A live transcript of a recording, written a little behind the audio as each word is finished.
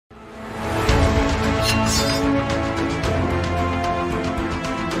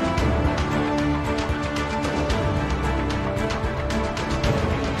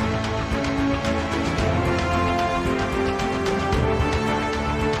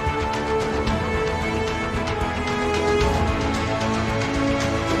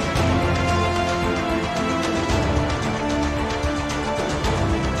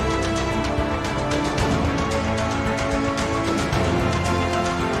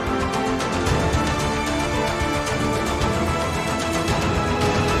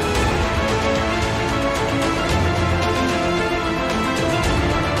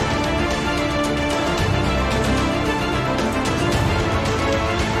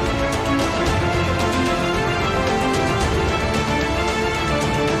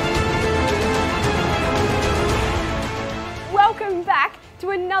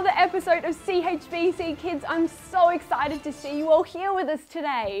episode of CHBC Kids. I'm so excited to see you all here with us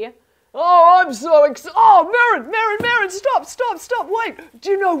today. Oh, I'm so excited. Oh, Marin, stop, wait.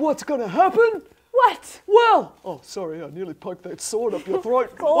 Do you know what's going to happen? What? Well, oh, sorry, I nearly poked that sword up your throat.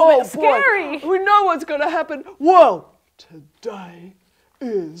 It's a little bit scary. Boy, we know what's going to happen. Well, today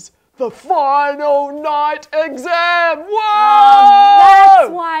is the final night exam. Whoa!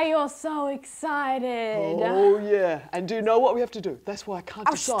 That's why you're so excited. Oh, yeah. And do you know what we have to do? That's why I can't decide.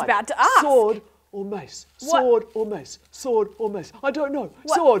 I was just about to ask. Sword or mace? Sword or mace? Sword or mace? I don't know.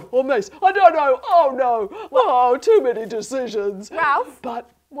 What? Sword or mace? I don't know. Oh, no. What? Oh, too many decisions. Ralph, But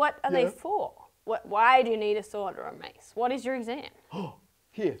what are they for? Why do you need a sword or a mace? What is your exam? oh,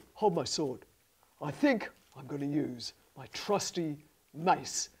 here, hold my sword. I think I'm going to use my trusty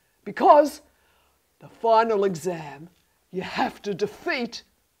mace because the final exam, you have to defeat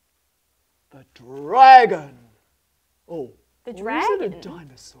the dragon. Oh, The or dragon? is it a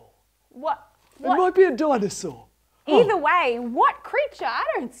dinosaur? What? It might be a dinosaur. Either way, what creature? I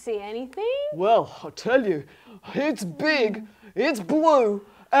don't see anything. Well, I'll tell you, it's big, it's blue,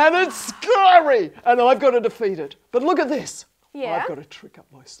 and it's scary, and I've got to defeat it. But look at this. Yeah? I've got a trick up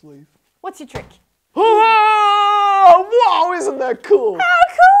my sleeve. What's your trick? Oh, wow, isn't that cool? How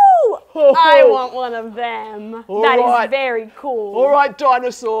cool! Oh. I want one of them. All That right. is very cool. All right,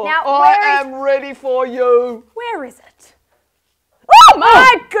 dinosaur, Now, I am ready for you. Where is it? Oh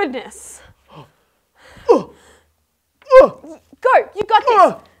my goodness! Go, you got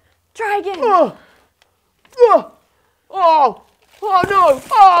this. Dragon. Oh, no,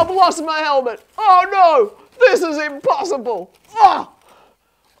 I've lost my helmet. Oh, no, this is impossible. Oh,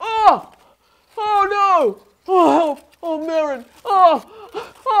 no. Oh, help. Oh, Marin. Oh,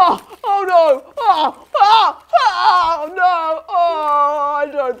 no. Oh, no. Oh, I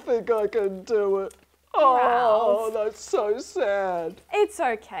don't think I can do it. Oh, Ralph. that's so sad. It's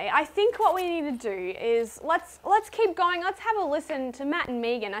okay. I think what we need to do is let's keep going. Let's have a listen to Matt and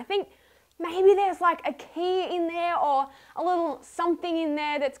Megan. I think maybe there's like a key in there or a little something in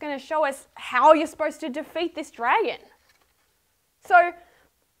there that's going to show us how you're supposed to defeat this dragon. So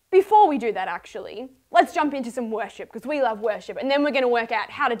before we do that, actually, let's jump into some worship because we love worship, and then we're going to work out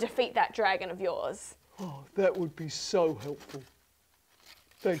how to defeat that dragon of yours. Oh, that would be so helpful.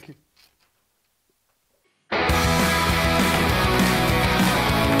 Thank you.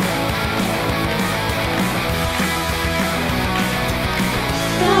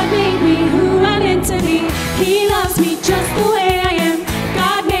 God made me who I'm meant to be. He loves me just the way I am.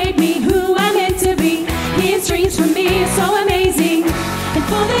 God made me who I'm meant to be. His dreams for me are so amazing. And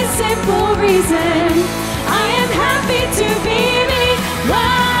for this simple reason, I am happy to be me.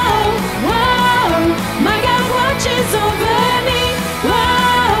 Whoa, whoa, my God watches over me.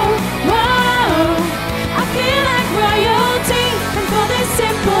 Whoa, whoa, I feel like royalty. And for this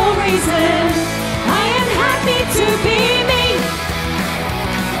simple reason, I am happy to be me.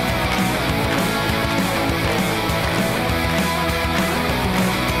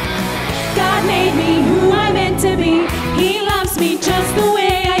 God made me who I'm meant to be. He loves me just the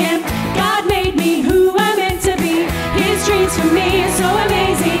way I am. God made me who I'm meant to be. His dreams for me are so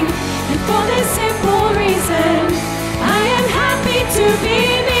amazing. And for this simple reason, I am happy to be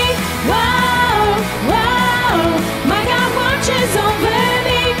me. Whoa, whoa, my God watches over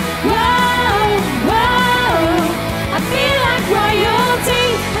me. Whoa, whoa, I feel like royalty.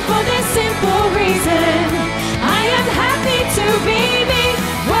 And for this simple reason, I am happy to be me.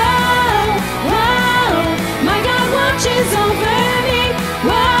 Whoa, whoa, my God watches over me.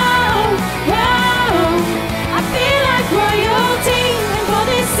 Whoa, whoa, I feel like royalty. And for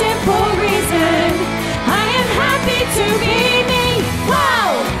this simple reason, I am happy to be me. Whoa,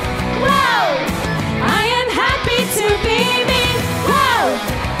 whoa, I am happy to be me. Whoa,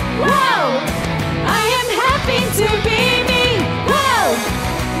 whoa, I am happy to be me. Whoa,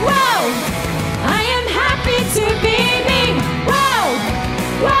 whoa, I am happy to be me. Whoa,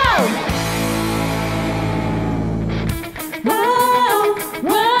 whoa. Whoa,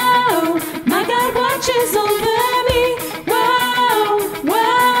 whoa, my God watches over me. Whoa,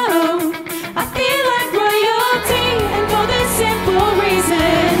 whoa,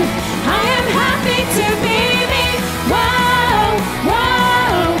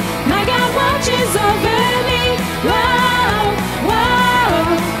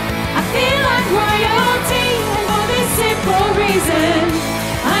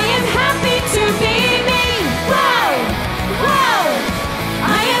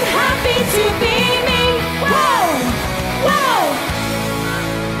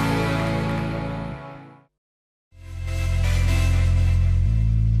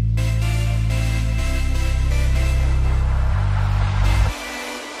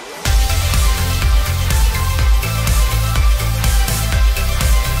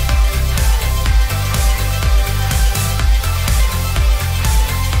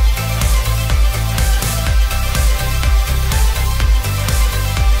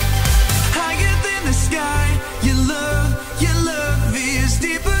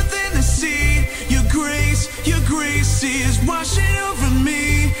 deeper than the sea. Your grace is washing over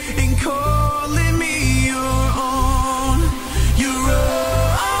me and calling me your own. Your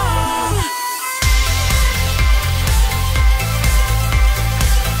own.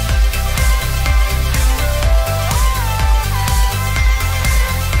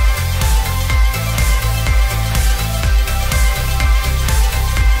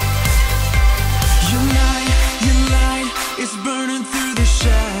 Your light is burning through the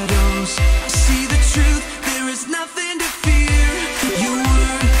shadows. I see the truth, there is nothing to fear. Your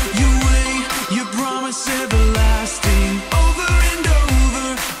word, your way, your promise everlasting. Over and over,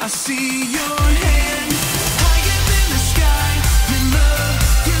 I see your hand. Higher than the sky,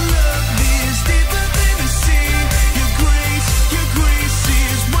 your love is deeper than the sea. Your grace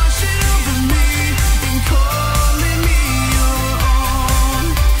is washing over me and calling me your own.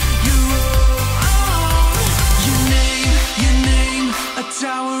 Your own. Your name, a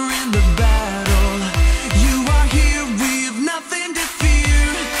tower in the battle. You are here, we have nothing to fear.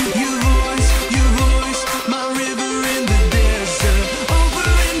 Your voice, my river in the desert. Over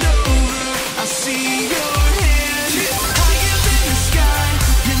and over, I see your hand. Higher than the sky,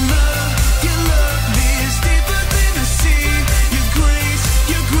 your love is deeper than the sea. Your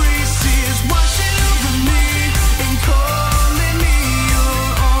grace is washing over me and calling me your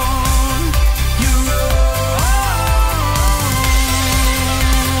own. Your own.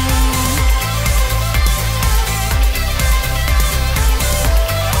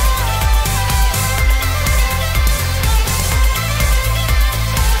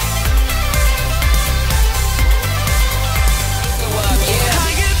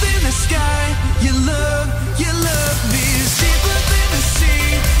 Higher than the sky, your love is deeper than the sea.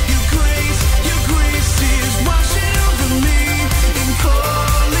 Your grace is washing over me and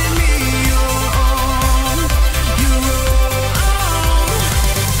calling me your own. Your own.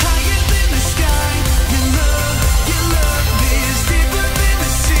 Higher than the sky, your love is deeper than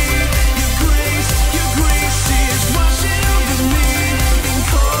the sea. Your grace is washing over me and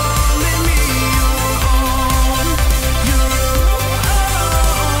calling me your own. Your own.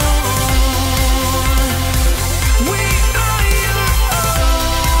 We are your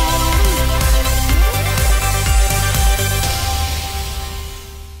own.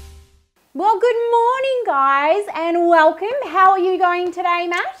 Well, good morning, guys, and welcome. How are you going today,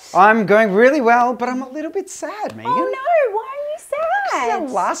 Matt? I'm going really well, but I'm a little bit sad, Megan. Oh no, why are you sad? It's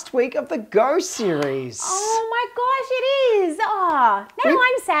the last week of the Go series. Oh my gosh, it is. Oh, now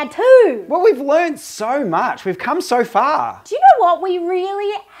I'm sad too. Well, we've learned so much. We've come so far. Do you know what? We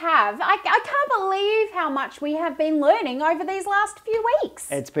really have. I can't believe how much we have been learning over these last few weeks.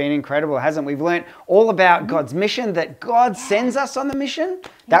 It's been incredible, hasn't it? We've learned all about God's mission, that God sends us on the mission.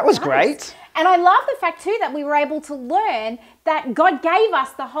 That was great. And I love the fact too that we were able to learn that God gave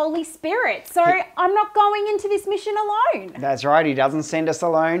us the Holy Spirit. So I'm not going into this mission alone. That's right. He doesn't send us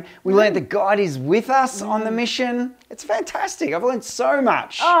alone. We learned that God is with us on the mission. It's fantastic. I've learned so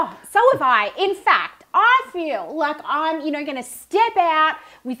much. Oh, so have I. In fact, I feel like I'm, going to step out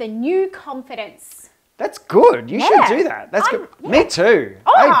with a new confidence. That's good. You should Yeah. do that. That's good. yeah. Me too.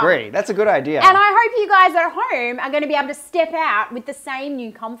 Oh. I agree. That's a good idea. And I hope you guys at home are going to be able to step out with the same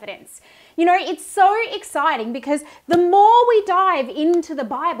new confidence. It's so exciting because the more we dive into the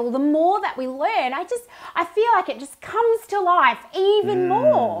Bible, the more that we learn, I feel like it just comes to life even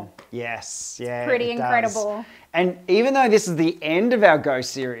more. Yes. Yeah. Pretty it does. incredible. And even though this is the end of our Go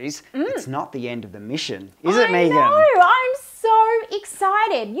series, it's not the end of the mission, is it, Megan? I know. I'm so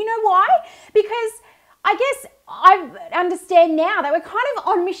excited. You know why? Because I guess I understand now that we're kind of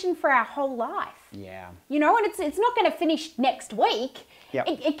on mission for our whole life. Yeah. And it's not going to finish next week. Yep.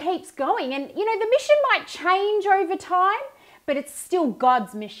 It keeps going. And, the mission might change over time, but it's still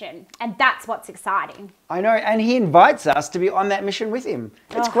God's mission. And that's what's exciting. I know. And he invites us to be on that mission with him.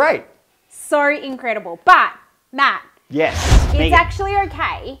 It's great. So incredible. But, Matt, Yes. it's Megan. actually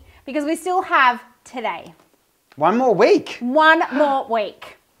okay because we still have today. One more week. One more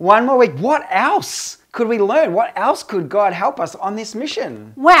week. One more week. What else could we learn? What else could God help us on this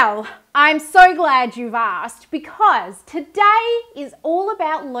mission? Well, I'm so glad you've asked because today is all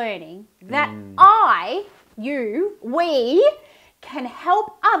about learning that we can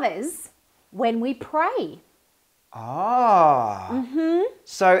help others when we pray.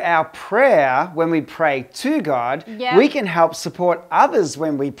 So our prayer, when we pray to God, Yep. we can help support others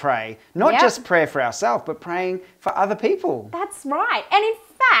when we pray. Not Yep. just prayer for ourselves, but praying for other people. That's right. And in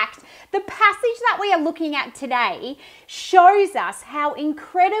fact, the passage that we are looking at today shows us how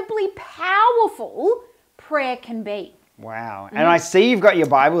incredibly powerful prayer can be. Wow. And I see you've got your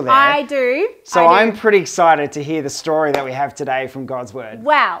Bible there. I do. So I do. I'm pretty excited to hear the story that we have today from God's Word.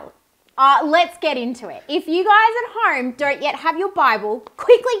 Well, let's get into it. If you guys at home don't yet have your Bible,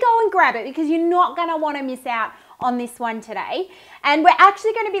 quickly go and grab it because you're not going to want to miss out on this one today. And we're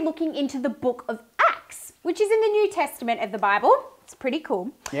actually going to be looking into the book of Acts, which is in the New Testament of the Bible. It's pretty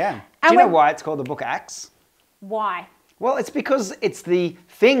cool. Yeah. And Do you know why it's called the book of Acts? Why? Well, it's because it's the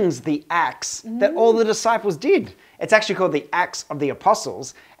things, the acts, that all the disciples did. It's actually called the Acts of the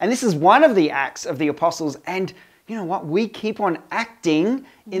Apostles. And this is one of the Acts of the Apostles. And you know what? We keep on acting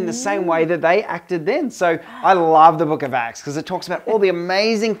in the same way that they acted then. So I love the book of Acts because it talks about all the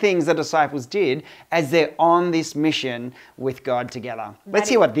amazing things the disciples did as they're on this mission with God together. Let's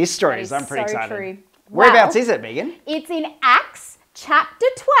hear what this story is. I'm pretty excited. True. Whereabouts is it, Megan? It's in Acts chapter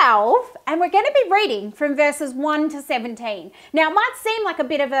 12, and we're going to be reading from verses 1 to 17. Now, it might seem like a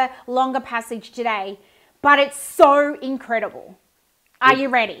bit of a longer passage today, but it's so incredible. Are you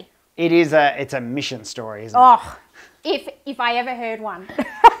ready? It is it's a mission story, isn't it? Oh, if I ever heard one.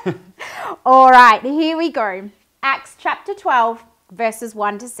 All right, here we go. Acts chapter 12, verses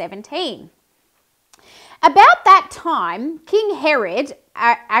 1 to 17. About that time, King Herod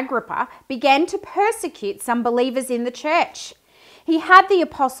Agrippa began to persecute some believers in the church. He had the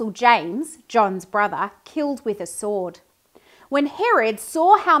apostle James, John's brother, killed with a sword. When Herod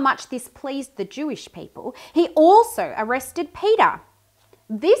saw how much this pleased the Jewish people, he also arrested Peter.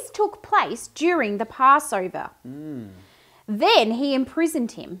 This took place during the Passover. Then he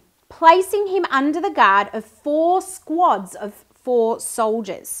imprisoned him, placing him under the guard of 4 squads of 4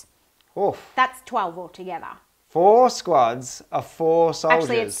 soldiers. Oof. That's 12 altogether. 4 squads of 4 soldiers.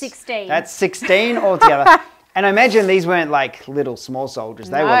 Actually, it's 16. That's 16 altogether. And I imagine these weren't like little small soldiers.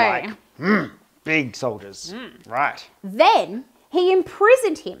 They were like big soldiers. Right. Then he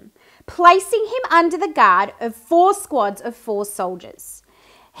imprisoned him, placing him under the guard of 4 squads of 4 soldiers.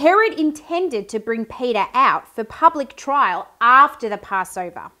 Herod intended to bring Peter out for public trial after the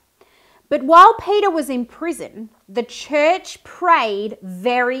Passover. But while Peter was in prison, the church prayed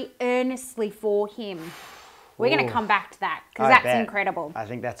very earnestly for him. We're going to come back to that because that's incredible. I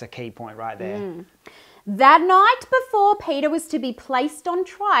think that's a key point right there. That night before Peter was to be placed on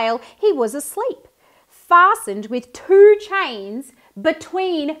trial, he was asleep, fastened with 2 chains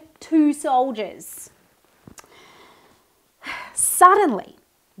between 2 soldiers. Suddenly,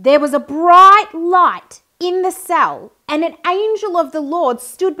 there was a bright light in the cell, and an angel of the Lord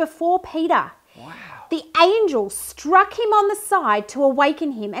stood before Peter. Wow. The angel struck him on the side to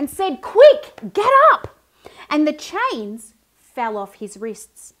awaken him and said, "Quick, get up!" And the chains fell off his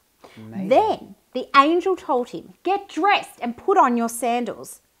wrists. Amazing. Then the angel told him, "Get dressed and put on your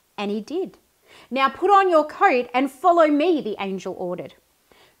sandals." And he did. "Now put on your coat and follow me," the angel ordered.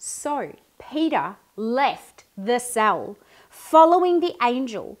 So Peter left the cell, following the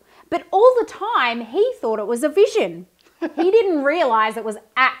angel. But all the time he thought it was a vision. He didn't realize it was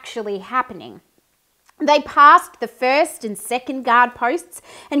actually happening. They passed the 1st and 2nd guard posts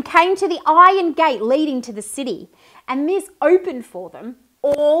and came to the iron gate leading to the city. And this opened for them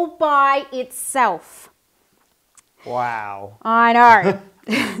all by itself. Wow. I know.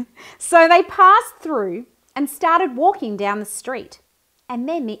 So they passed through and started walking down the street. And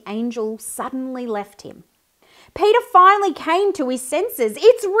then the angel suddenly left him. Peter finally came to his senses.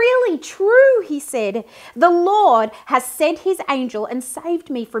 "It's really true," he said. "The Lord has sent his angel and saved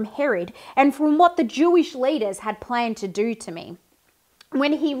me from Herod and from what the Jewish leaders had planned to do to me."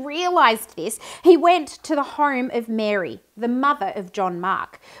 When he realized this, he went to the home of Mary, the mother of John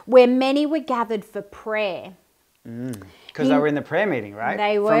Mark, where many were gathered for prayer. Because they were in the prayer meeting, right?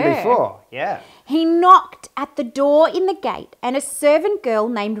 They were. From before, yeah. He knocked at the door in the gate, and a servant girl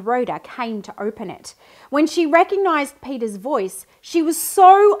named Rhoda came to open it. When she recognized Peter's voice, she was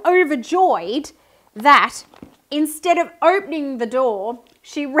so overjoyed that instead of opening the door,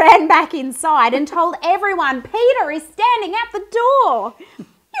 she ran back inside and told everyone, "Peter is standing at the door."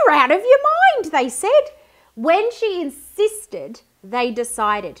 "You're out of your mind," they said. When she insisted, they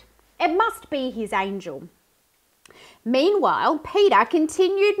decided it must be his angel. Meanwhile, Peter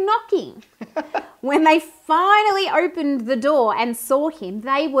continued knocking. When they finally opened the door and saw him,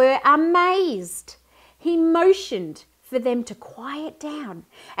 they were amazed. He motioned for them to quiet down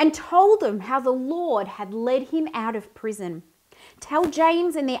and told them how the Lord had led him out of prison. "Tell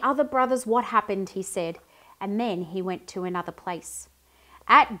James and the other brothers what happened," he said, and then he went to another place.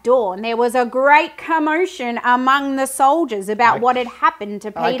 At dawn, there was a great commotion among the soldiers about what had happened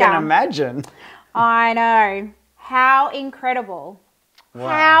to Peter. I can imagine. I know. How incredible. Wow.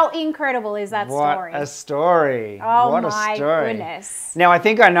 How incredible is that story? What a story. Oh what my a story. goodness. Now, I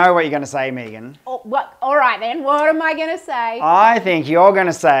think I know what you're going to say, Megan. Oh, what? All right then, what am I going to say? I think you're going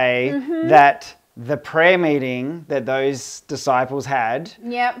to say Mm-hmm. that the prayer meeting that those disciples had,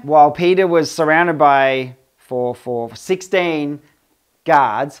 Yep. while Peter was surrounded by for 16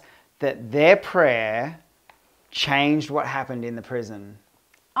 guards, that their prayer changed what happened in the prison.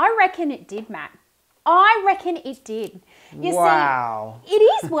 I reckon it did, Matt. I reckon it did. You Wow. see, it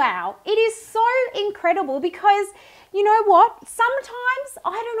is wow. It is so incredible because, you know what? Sometimes,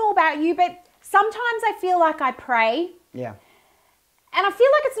 I don't know about you, but sometimes I feel like I pray Yeah. and I feel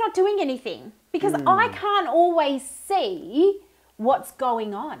like it's not doing anything because I can't always see what's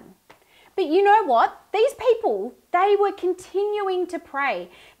going on. But you know what? These people, they were continuing to pray.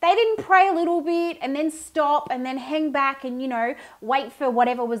 They didn't pray a little bit and then stop and then hang back and, you know, wait for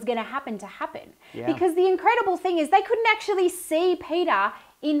whatever was going to happen. Yeah. Because the incredible thing is they couldn't actually see Peter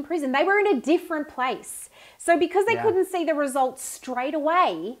in prison. They were in a different place. So because they Yeah. couldn't see the results straight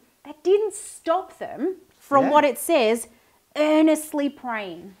away, that didn't stop them from Yeah. what it says, earnestly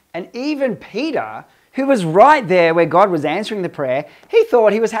praying. And even Peter, who was right there where God was answering the prayer, he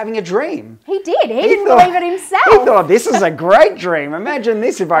thought he was having a dream. He did. He didn't thought- believe it himself. He thought, this is a great dream. Imagine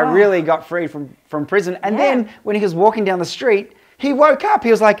this if I really got freed from prison. And Yeah. then when he was walking down the street, he woke up.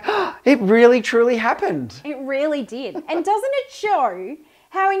 He was like, oh, it really, truly happened. It really did. And doesn't it show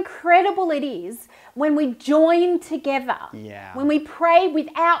how incredible it is when we join together? Yeah. When we pray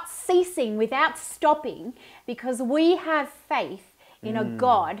without ceasing, without stopping, because we have faith in a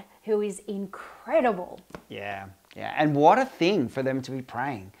God who is incredible. Yeah. Yeah. And what a thing for them to be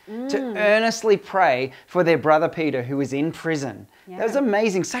praying, to earnestly pray for their brother Peter, who is in prison. That was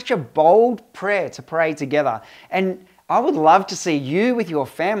amazing. Such a bold prayer to pray together. And I would love to see you with your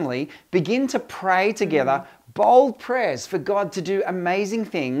family begin to pray together bold prayers for God to do amazing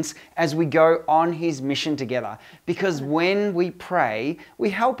things as we go on his mission together. Because when we pray, we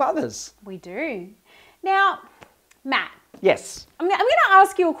help others. We do. Now, Matt, Yes. I'm going to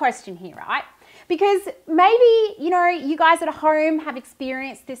ask you a question here, right? Because maybe, you know, you guys at home have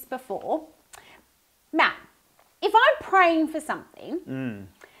experienced this before. Matt, if I'm praying for something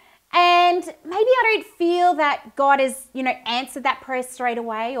and maybe I don't feel that God has, you know, answered that prayer straight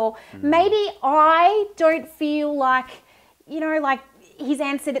away, or maybe I don't feel like, you know, like he's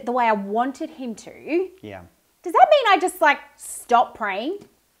answered it the way I wanted him to, Yeah. does that mean I just like stop praying?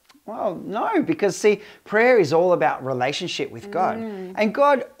 Well, no, because see, prayer is all about relationship with God. And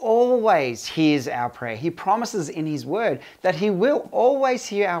God always hears our prayer. He promises in his word that he will always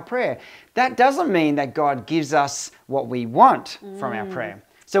hear our prayer. That doesn't mean that God gives us what we want from our prayer.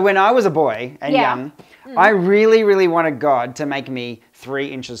 So when I was a boy and young, I really, really wanted God to make me 3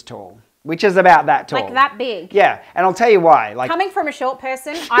 inches tall, which is about that tall. Like that big? Yeah, and I'll tell you why. Like, Coming from a short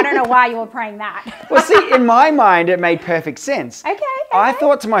person, I don't know why you were praying that. well, see, in my mind, it made perfect sense. Okay, I okay.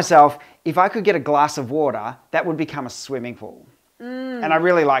 thought to myself, if I could get a glass of water, that would become a swimming pool. And I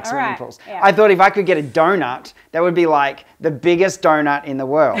really like swimming right, pools. yeah. I thought if I could get a donut, that would be like the biggest donut in the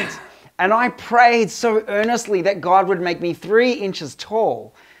world. And I prayed so earnestly that God would make me 3 inches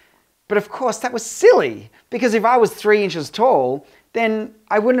tall. But of course, that was silly, because if I was 3 inches tall, then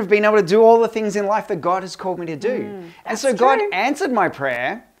I wouldn't have been able to do all the things in life that God has called me to do. And so God true. answered my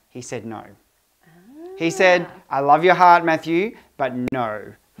prayer. He said no. He said, I love your heart, Matthew, but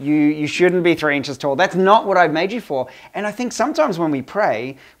no, you shouldn't be 3 inches tall. That's not what I've made you for. And I think sometimes when we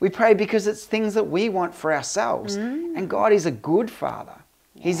pray because it's things that we want for ourselves. And God is a good Father.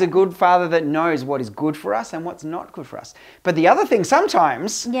 He's a good Father that knows what is good for us and what's not good for us. But the other thing,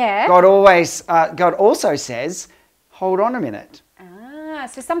 sometimes God also says, hold on a minute.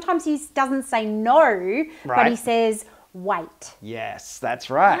 So sometimes he doesn't say no, but Right. he says wait. Yes, that's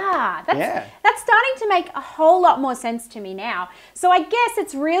right. That's starting to make a whole lot more sense to me now. So I guess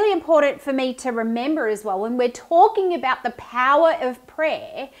it's really important for me to remember as well when we're talking about the power of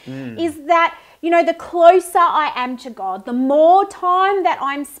prayer is that, you know, the closer I am to God, the more time that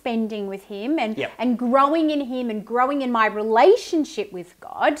I'm spending with him and growing in him and growing in my relationship with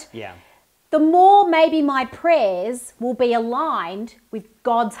God, the more maybe my prayers will be aligned with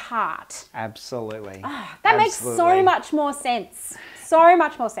God's heart. Absolutely. That makes so much more sense. So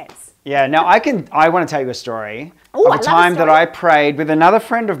much more sense. Yeah, now I want to tell you a story Ooh, I of love a a time that story. I prayed with another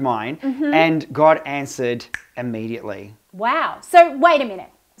friend of mine and God answered immediately. Wow. So wait a minute.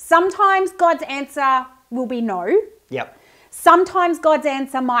 Sometimes God's answer will be no. Yep. Sometimes God's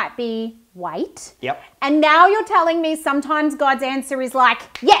answer might be wait. Yep. And now you're telling me sometimes God's answer is like,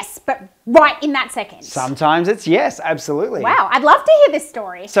 yes, but right in that second. Sometimes it's yes, absolutely. Wow, I'd love to hear this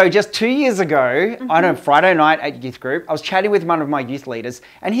story. So just 2 years ago, on a Friday night at youth group, I was chatting with one of my youth leaders,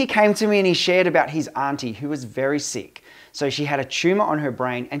 and he came to me and he shared about his auntie who was very sick. So she had a tumor on her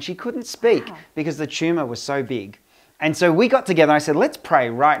brain and she couldn't speak because the tumor was so big. And so we got together and I said, let's pray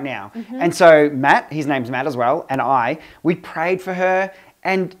right now. And so Matt, his name's Matt as well, and we prayed for her,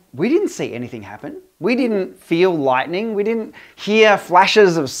 and we didn't see anything happen. We didn't feel lightning. We didn't hear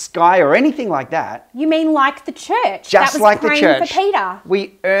flashes of sky or anything like that. You mean like the church? Just that was like the praying church. For Peter.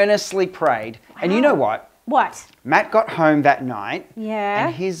 We earnestly prayed. And you know what? What? Matt got home that night, Yeah.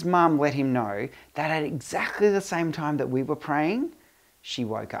 and his mum let him know that at exactly the same time that we were praying, she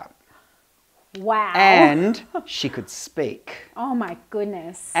woke up. Wow. And she could speak. Oh my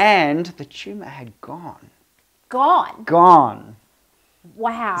goodness. And the tumor had gone. Gone. Gone.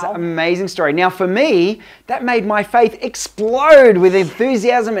 Wow. It's an amazing story. Now for me, that made my faith explode with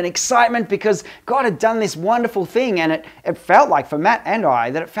enthusiasm and excitement because God had done this wonderful thing, and it felt like, for Matt and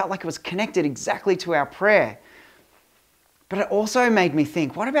I, that it felt like it was connected exactly to our prayer. But it also made me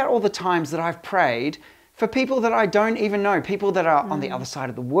think, what about all the times that I've prayed for people that I don't even know, people that are on the other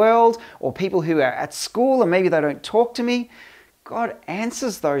side of the world, or people who are at school and maybe they don't talk to me? God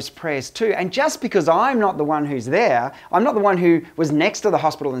answers those prayers too. And just because I'm not the one who's there, I'm not the one who was next to the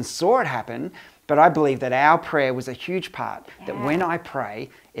hospital and saw it happen, but I believe that our prayer was a huge part, that when I pray,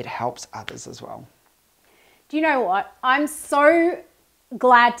 it helps others as well. Do you know what? I'm so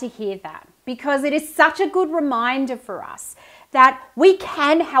glad to hear that, because it is such a good reminder for us that we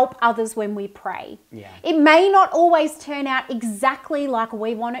can help others when we pray. Yeah. It may not always turn out exactly like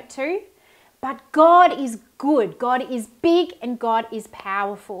we want it to, but God is good, God is big, and God is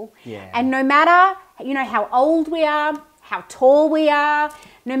powerful. Yeah. And no matter, how old we are, how tall we are,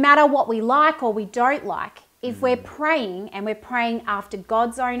 no matter what we like or we don't like, if we're praying and we're praying after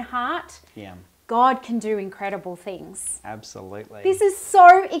God's own heart, Yeah, God can do incredible things. absolutely. This is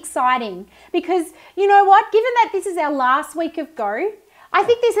so exciting because you know what? Given that this is our last week of Go, I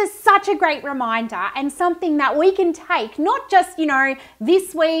think this is such a great reminder and something that we can take, not just,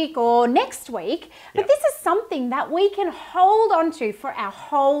 this week or next week, but this is something that we can hold on to for our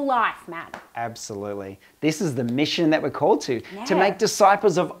whole life, Matt. Absolutely. This is the mission that we're called to Yeah. make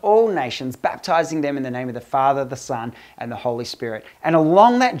disciples of all nations, baptizing them in the name of the Father, the Son, and the Holy Spirit. And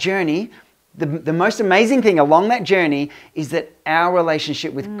along that journey, the most amazing thing along that journey is that our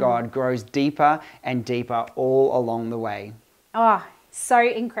relationship with God grows deeper and deeper all along the way. Oh, so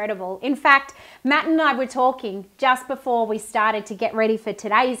incredible. In fact, Matt and I were talking just before we started to get ready for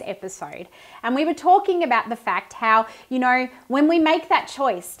today's episode. And we were talking about the fact how, when we make that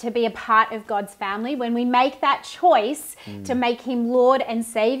choice to be a part of God's family, when we make that choice to make Him Lord and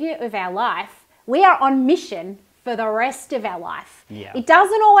Savior of our life, we are on mission for the rest of our life. Yeah. It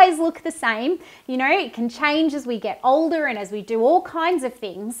doesn't always look the same. It can change as we get older and as we do all kinds of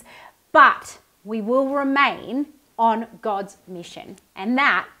things, but we will remain on God's mission. And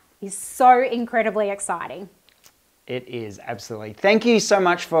that is so incredibly exciting. It is, absolutely. Thank you so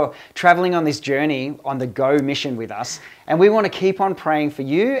much for traveling on this journey on the Go mission with us. And we want to keep on praying for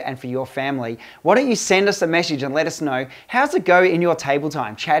you and for your family. Why don't you send us a message and let us know, how's it go in your table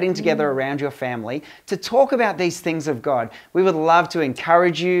time, chatting together around your family to talk about these things of God? We would love to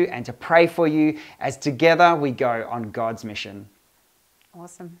encourage you and to pray for you as together we go on God's mission.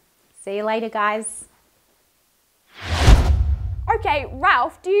 Awesome. See you later, guys. Okay,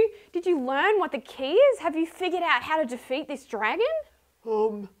 Ralph, did you learn what the key is? Have you figured out how to defeat this dragon?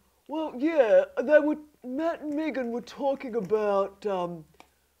 Well, yeah, Matt and Megan were talking about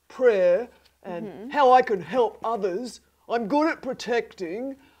prayer and how I can help others. I'm good at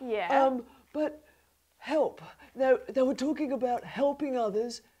protecting. Yeah. But help. They were talking about helping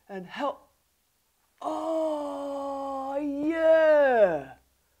others and help. Oh, yeah.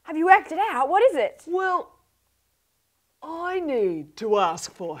 Have you worked it out? What is it? Well, I need to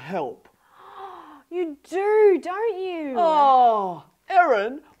ask for help. You do, don't you? Oh,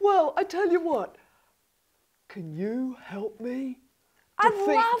 Erin, well, I tell you what. Can you help me I'd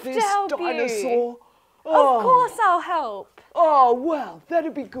defeat love to this help you. dinosaur? Of course I'll help. Oh, well,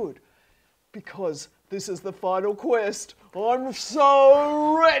 that'd be good. Because this is the final quest. I'm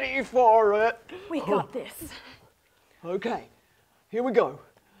so ready for it. We got this. Okay, here we go.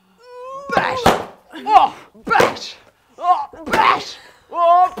 Bash! Oh, bash! Oh, bash!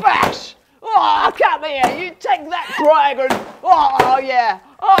 Oh, bash! Oh, come here, you take that dragon! Oh, yeah!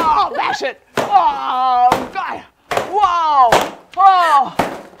 Oh, bash it! Oh, God! Whoa!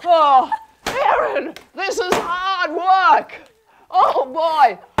 Oh, Erin, this is hard work! Oh,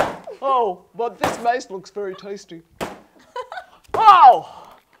 boy! Oh, but this mace looks very tasty.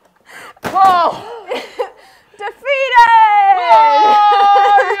 Oh! Oh! Defeated!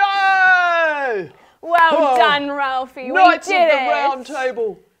 Oh, yay! Well Oh. done, Ralphie. Knights we of did the it. Round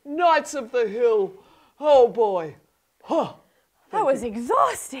Table, Knights of the Hill. Oh boy. Huh. That was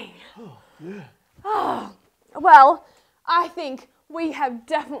exhausting. Oh, yeah. Oh, well, I think we have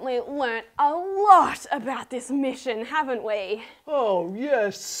definitely learnt a lot about this mission, haven't we? Oh,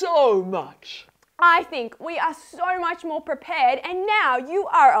 yes, so much. I think we are so much more prepared, and now you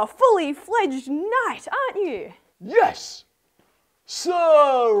are a fully fledged knight, aren't you? Yes,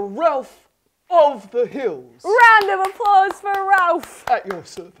 Sir Ralph of the Hills. Round of applause for Ralph. At your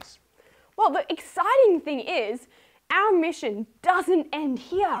service. Well, the exciting thing is, our mission doesn't end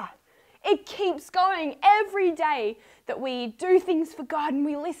here. It keeps going every day that we do things for God and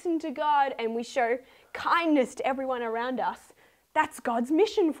we listen to God and we show kindness to everyone around us. That's God's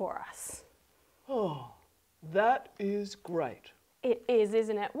mission for us. Oh, that is great. It is,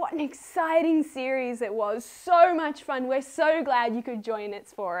 isn't it? What an exciting series it was. So much fun. We're so glad you could join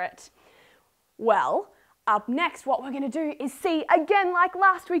us for it. Well, up next, what we're going to do is see, again like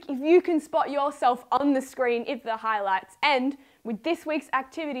last week, if you can spot yourself on the screen if the highlights. And with this week's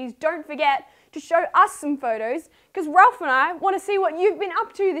activities, don't forget to show us some photos because Ralph and I want to see what you've been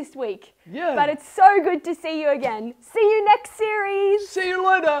up to this week. Yeah. But it's so good to see you again. See you next series. See you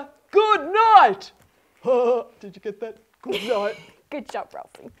later. Good night. Did you get that? Good night. Good job,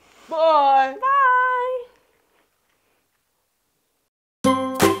 Ralphie. Bye. Bye.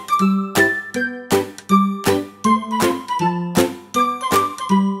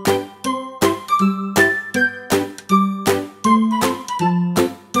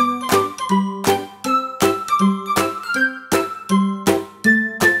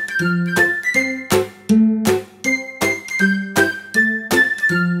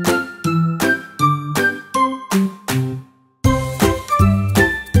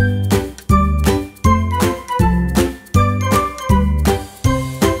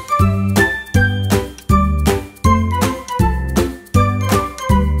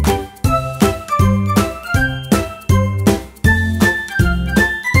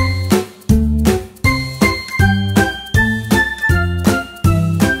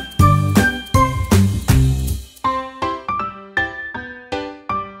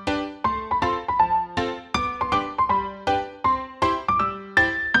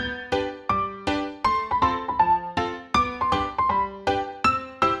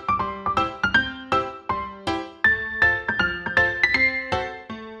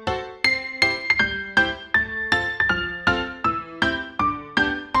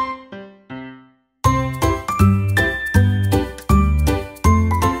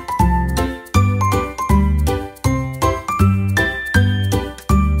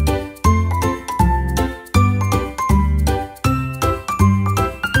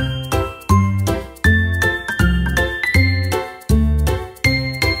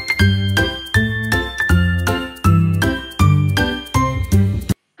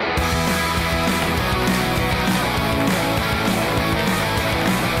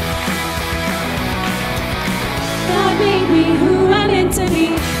 God made me who I'm meant to be.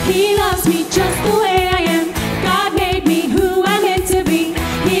 He loves me just the way I am. God made me who I'm meant to be.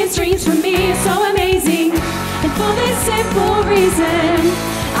 His dreams for me are so amazing. And for this simple reason,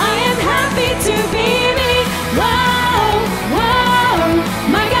 I am happy to be me. Whoa, whoa,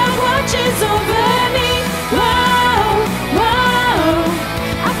 my God watches over me. Whoa, whoa,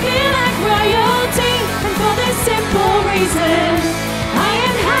 I feel like royalty. And for this simple reason, I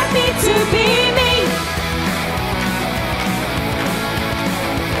am happy to be me.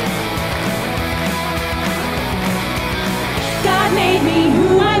 God made me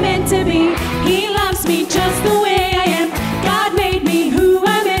who I'm meant to be. He loves me just the way I am. God made me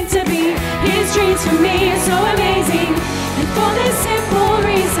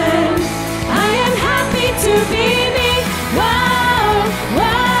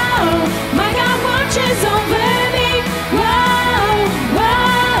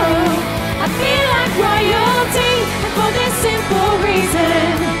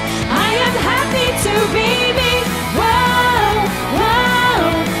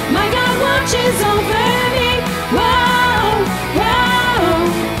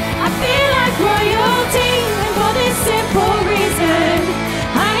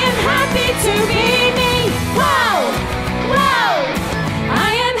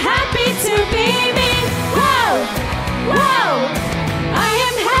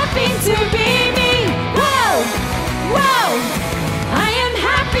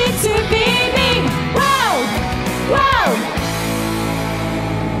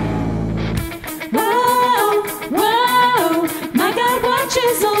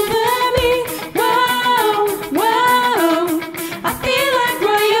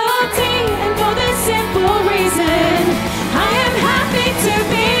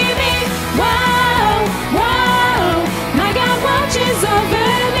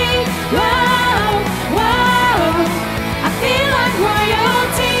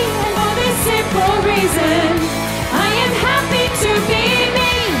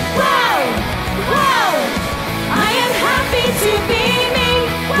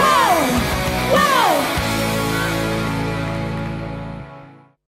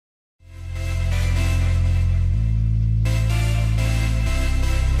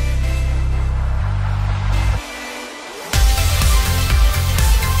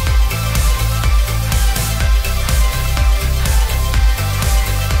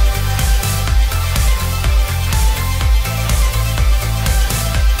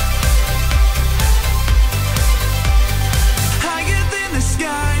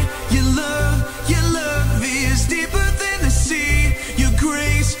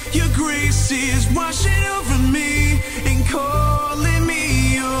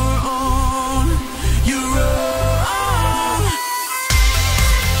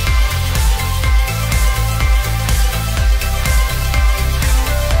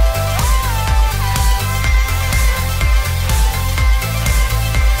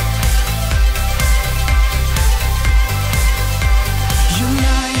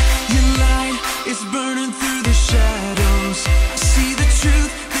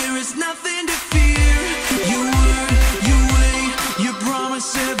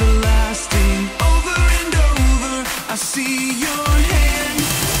promise everlasting.